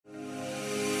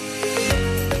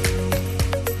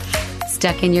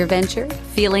Stuck in your venture?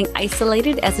 Feeling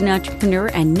isolated as an entrepreneur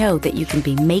and know that you can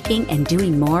be making and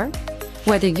doing more?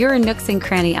 Whether you're a Nooks and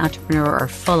Cranny entrepreneur or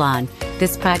full on,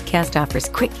 this podcast offers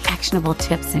quick, actionable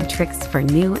tips and tricks for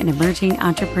new and emerging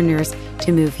entrepreneurs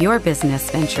to move your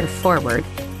business venture forward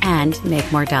and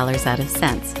make more dollars out of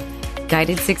cents.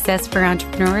 Guided Success for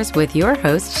Entrepreneurs with your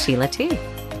host, Sheila T.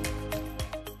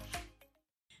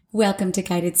 Welcome to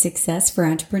Guided Success for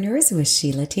Entrepreneurs with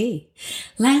Sheila T.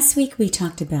 Last week, we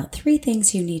talked about 3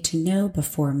 things you need to know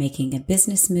before making a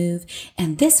business move.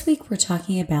 And this week, we're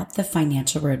talking about the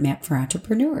financial roadmap for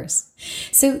entrepreneurs.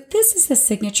 So this is the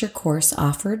signature course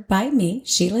offered by me,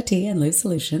 Sheila T. and Lou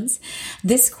Solutions.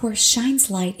 This course shines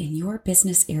light in your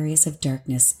business areas of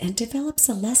darkness and develops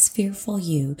a less fearful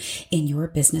you in your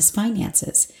business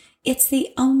finances. It's the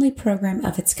only program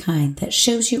of its kind that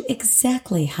shows you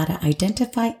exactly how to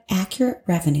identify accurate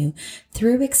revenue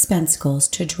through expense goals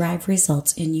to drive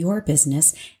results in your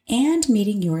business and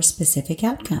meeting your specific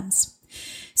outcomes.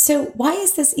 So why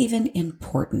is this even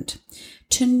important?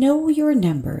 To know your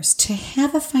numbers, to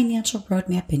have a financial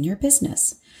roadmap in your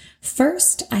business.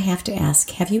 First, I have to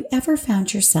ask, have you ever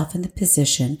found yourself in the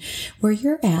position where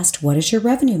you're asked, what is your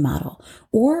revenue model?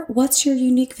 Or what's your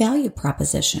unique value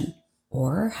proposition?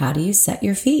 Or how do you set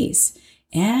your fees?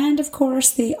 And of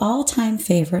course, the all-time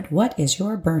favorite, what is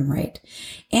your burn rate?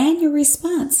 And your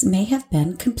response may have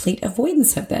been complete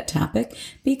avoidance of that topic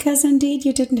because indeed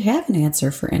you didn't have an answer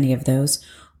for any of those,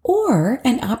 or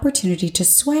an opportunity to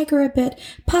swagger a bit,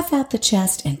 puff out the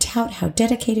chest, and tout how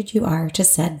dedicated you are to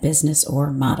said business or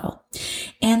model.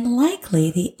 And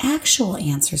likely the actual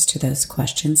answers to those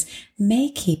questions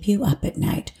may keep you up at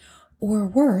night. Or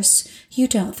worse, you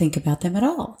don't think about them at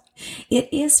all. It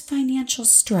is financial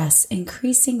stress,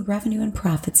 increasing revenue and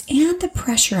profits, and the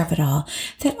pressure of it all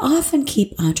that often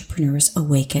keep entrepreneurs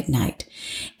awake at night.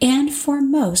 And for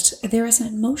most, there is an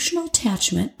emotional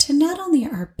attachment to not only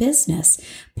our business,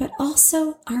 but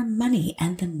also our money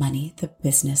and the money the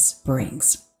business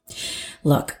brings.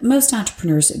 Look, most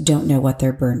entrepreneurs don't know what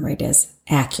their burn rate is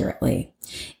accurately.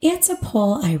 It's a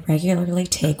poll I regularly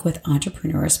take with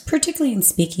entrepreneurs, particularly in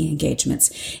speaking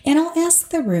engagements, and I'll ask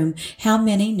the room how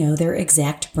many know their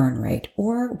exact burn rate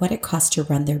or what it costs to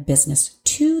run their business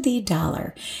to the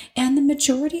dollar. And the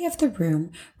majority of the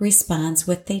room responds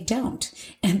with they don't.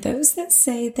 And those that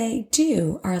say they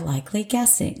do are likely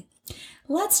guessing.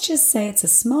 Let's just say it's a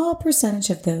small percentage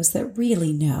of those that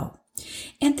really know.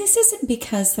 And this isn't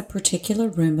because the particular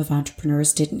room of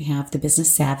entrepreneurs didn't have the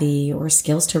business savvy or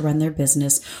skills to run their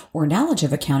business or knowledge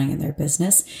of accounting in their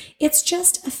business. It's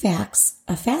just a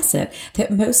facet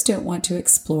that most don't want to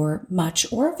explore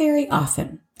much or very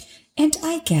often. And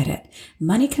I get it.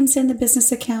 Money comes in the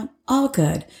business account, all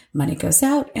good. Money goes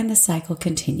out and the cycle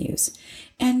continues.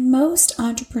 And most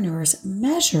entrepreneurs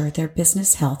measure their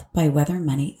business health by whether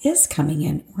money is coming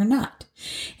in or not.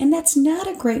 And that's not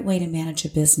a great way to manage a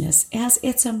business, as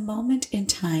it's a moment in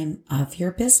time of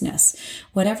your business.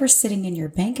 Whatever's sitting in your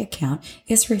bank account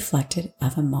is reflected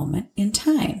of a moment in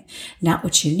time, not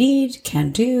what you need,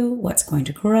 can do, what's going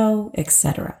to grow,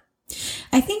 etc.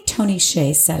 I think Tony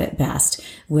Hsieh said it best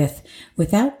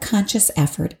without conscious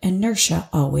effort, inertia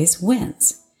always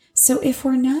wins. So if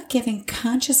we're not giving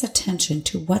conscious attention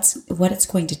to what it's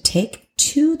going to take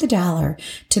to the dollar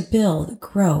to build,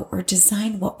 grow, or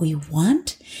design what we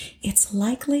want, it's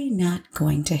likely not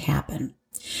going to happen.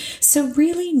 So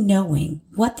really knowing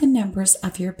what the numbers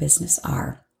of your business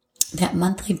are, that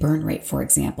monthly burn rate, for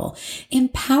example,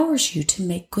 empowers you to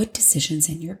make good decisions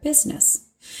in your business.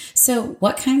 So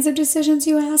what kinds of decisions,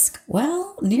 you ask?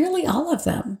 Well, nearly all of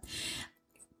them.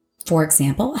 For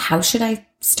example, how should I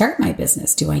start my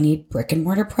business? Do I need brick and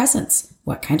mortar presence?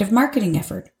 What kind of marketing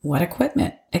effort? What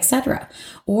equipment, etc.?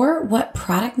 Or what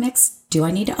product mix do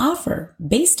I need to offer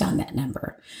based on that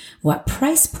number? What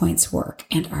price points work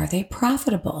and are they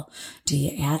profitable? Do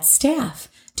you add staff?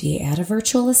 Do you add a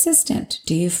virtual assistant?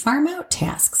 Do you farm out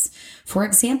tasks? For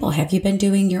example, have you been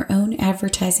doing your own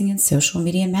advertising and social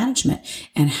media management?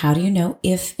 And how do you know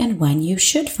if and when you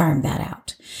should farm that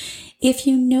out? If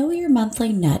you know your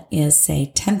monthly nut is,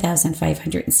 say,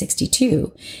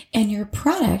 $10,562 and your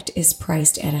product is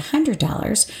priced at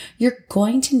 $100, you're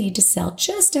going to need to sell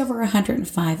just over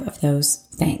 105 of those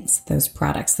things, those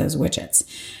products, those widgets.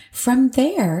 From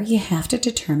there, you have to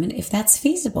determine if that's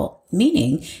feasible,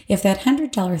 meaning if that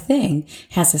 $100 thing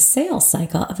has a sales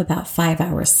cycle of about 5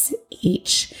 hours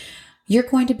each, you're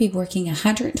going to be working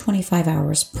 125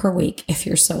 hours per week if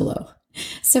you're solo.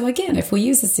 So again, if we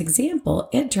use this example,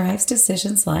 it drives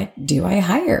decisions like, do I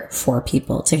hire 4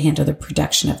 people to handle the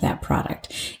production of that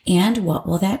product? And what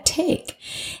will that take?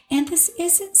 And this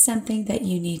isn't something that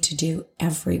you need to do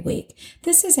every week.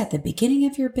 This is at the beginning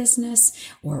of your business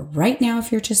or right now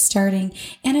if you're just starting,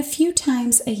 and a few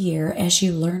times a year as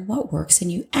you learn what works and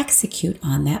you execute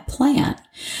on that plan.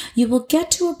 You will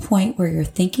get to a point where you're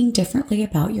thinking differently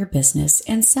about your business,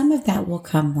 and some of that will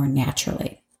come more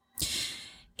naturally.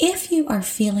 If you are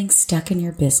feeling stuck in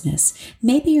your business,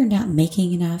 maybe you're not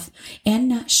making enough and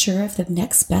not sure of the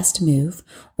next best move,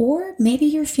 or maybe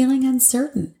you're feeling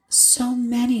uncertain. So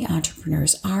many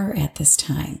entrepreneurs are at this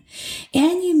time.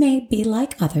 And you may be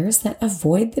like others that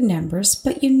avoid the numbers,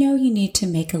 but you know you need to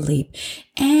make a leap.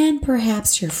 And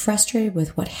perhaps you're frustrated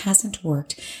with what hasn't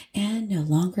worked and no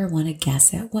longer want to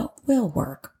guess at what will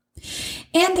work.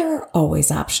 And there are always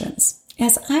options.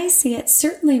 As I see it,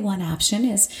 certainly one option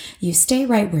is you stay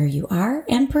right where you are,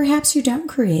 and perhaps you don't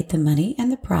create the money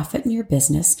and the profit in your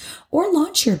business or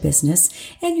launch your business,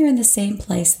 and you're in the same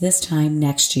place this time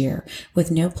next year with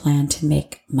no plan to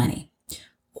make money.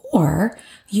 Or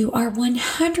you are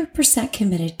 100%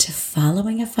 committed to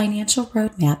following a financial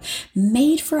roadmap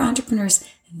made for entrepreneurs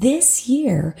this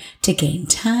year to gain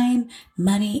time,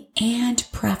 money, and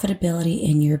profitability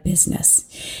in your business.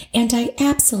 And I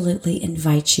absolutely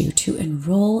invite you to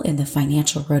enroll in the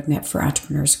Financial Roadmap for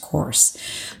Entrepreneurs course.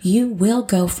 You will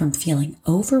go from feeling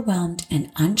overwhelmed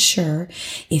and unsure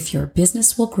if your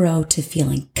business will grow to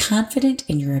feeling confident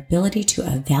in your ability to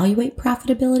evaluate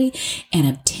profitability and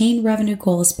obtain revenue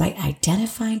goals by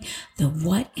identifying the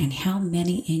what and how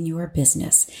many in your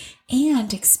business,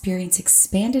 and experience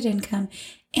expanded income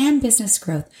and business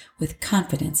growth with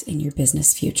confidence in your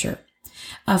business future.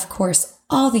 Of course,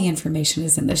 all the information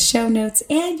is in the show notes,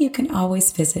 and you can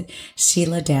always visit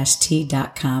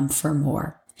sheila-t.com for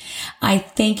more. I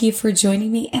thank you for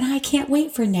joining me, and I can't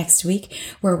wait for next week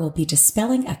where we'll be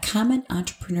dispelling a common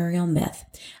entrepreneurial myth.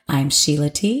 I'm Sheila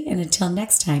T., and until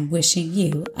next time, wishing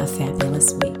you a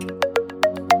fabulous week.